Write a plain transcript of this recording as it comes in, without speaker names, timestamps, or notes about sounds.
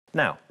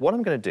Now, what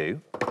I'm going to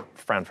do,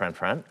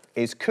 Fran,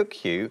 is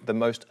cook you the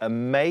most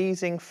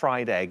amazing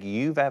fried egg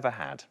you've ever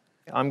had.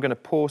 I'm going to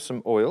pour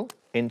some oil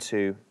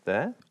into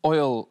there.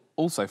 Oil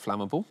also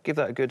flammable. Give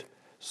that a good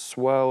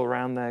swirl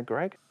around there,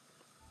 Greg.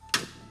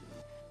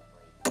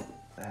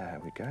 There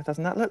we go.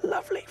 Doesn't that look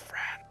lovely,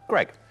 Fran?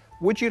 Greg,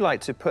 would you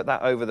like to put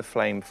that over the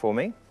flame for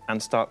me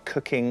and start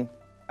cooking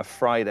a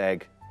fried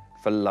egg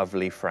for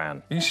lovely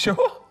Fran? Are you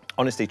sure?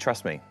 Honestly,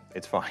 trust me,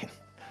 it's fine.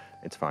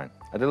 It's fine.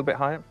 A little bit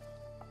higher.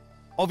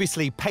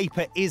 Obviously,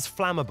 paper is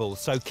flammable,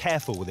 so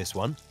careful with this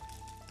one.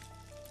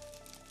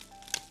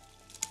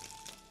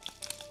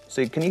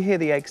 So can you hear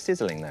the egg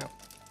sizzling now?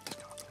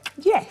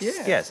 Yes.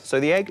 Yes, so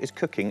the egg is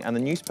cooking and the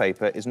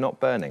newspaper is not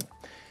burning.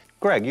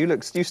 Greg,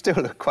 you still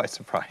look quite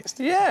surprised.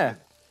 Yeah.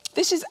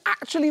 This is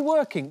actually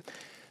working.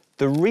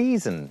 The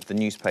reason the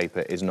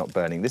newspaper is not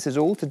burning, this is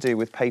all to do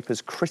with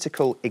paper's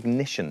critical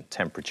ignition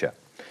temperature.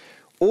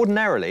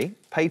 Ordinarily,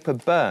 paper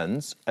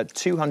burns at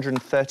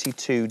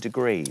 232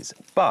 degrees,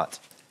 but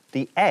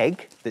the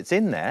egg that's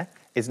in there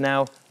is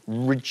now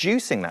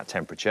reducing that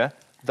temperature,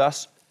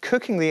 thus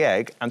cooking the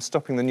egg and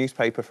stopping the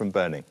newspaper from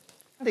burning.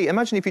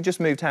 Imagine if you just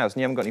moved house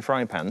and you haven't got any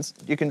frying pans,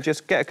 you can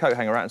just get a coat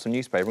hanger out and some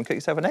newspaper and cook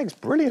yourself an egg. It's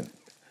brilliant.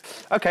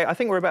 OK, I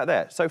think we're about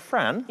there. So,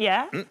 Fran...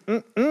 Yeah?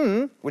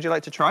 Would you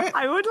like to try it?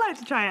 I would like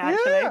to try it,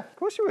 actually. Yeah, of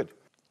course you would.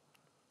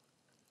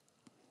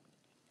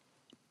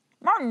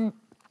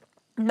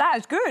 That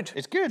is good.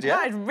 It's good, yeah?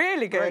 That is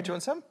really good. Right, do you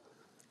want some?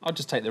 I'll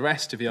just take the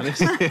rest, to be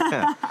honest.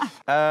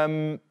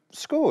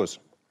 Scores?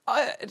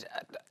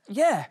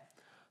 Yeah.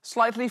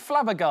 Slightly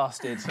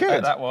flabbergasted Good.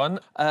 at that one.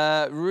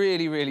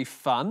 Really, really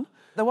fun.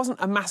 There wasn't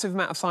a massive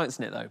amount of science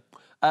in it, though.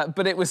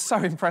 But it was so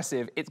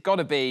impressive. It's got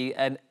to be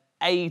an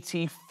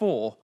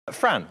 84.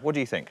 Fran, what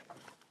do you think?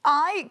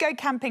 I go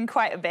camping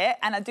quite a bit,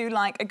 and I do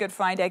like a good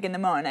fried egg in the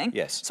morning.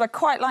 Yes. So I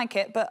quite like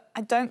it, but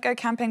I don't go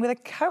camping with a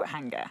coat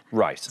hanger.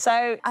 Right.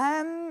 So,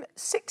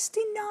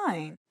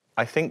 69.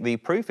 I think the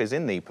proof is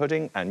in the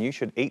pudding, and you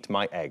should eat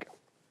my egg.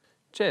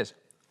 Cheers.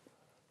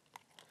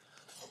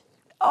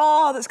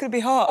 Oh, that's going to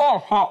be hot. Oh,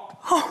 hot.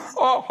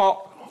 Oh,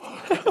 hot.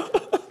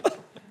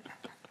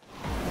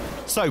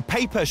 So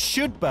paper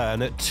should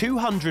burn at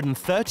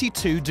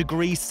 232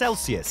 degrees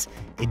Celsius.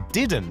 It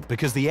didn't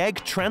because the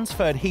egg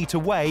transferred heat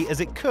away as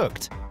it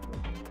cooked.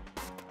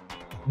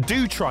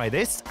 Do try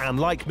this, and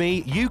like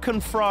me, you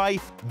can fry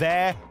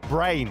their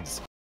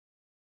brains.